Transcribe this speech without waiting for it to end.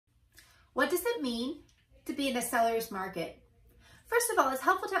What does it mean to be in a seller's market? First of all, it's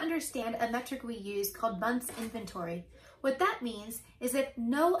helpful to understand a metric we use called months inventory. What that means is if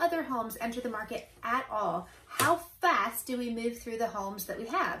no other homes enter the market at all, how fast do we move through the homes that we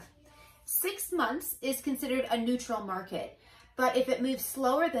have? 6 months is considered a neutral market, but if it moves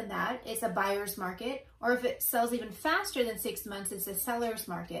slower than that, it's a buyer's market, or if it sells even faster than 6 months, it's a seller's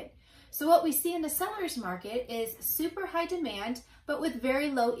market. So what we see in the seller's market is super high demand, but with very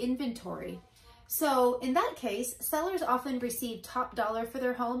low inventory. So in that case, sellers often receive top dollar for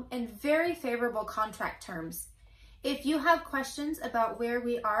their home and very favorable contract terms. If you have questions about where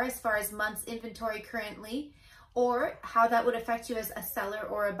we are as far as months inventory currently, or how that would affect you as a seller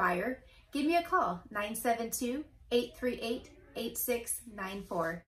or a buyer, give me a call, 972-838-8694.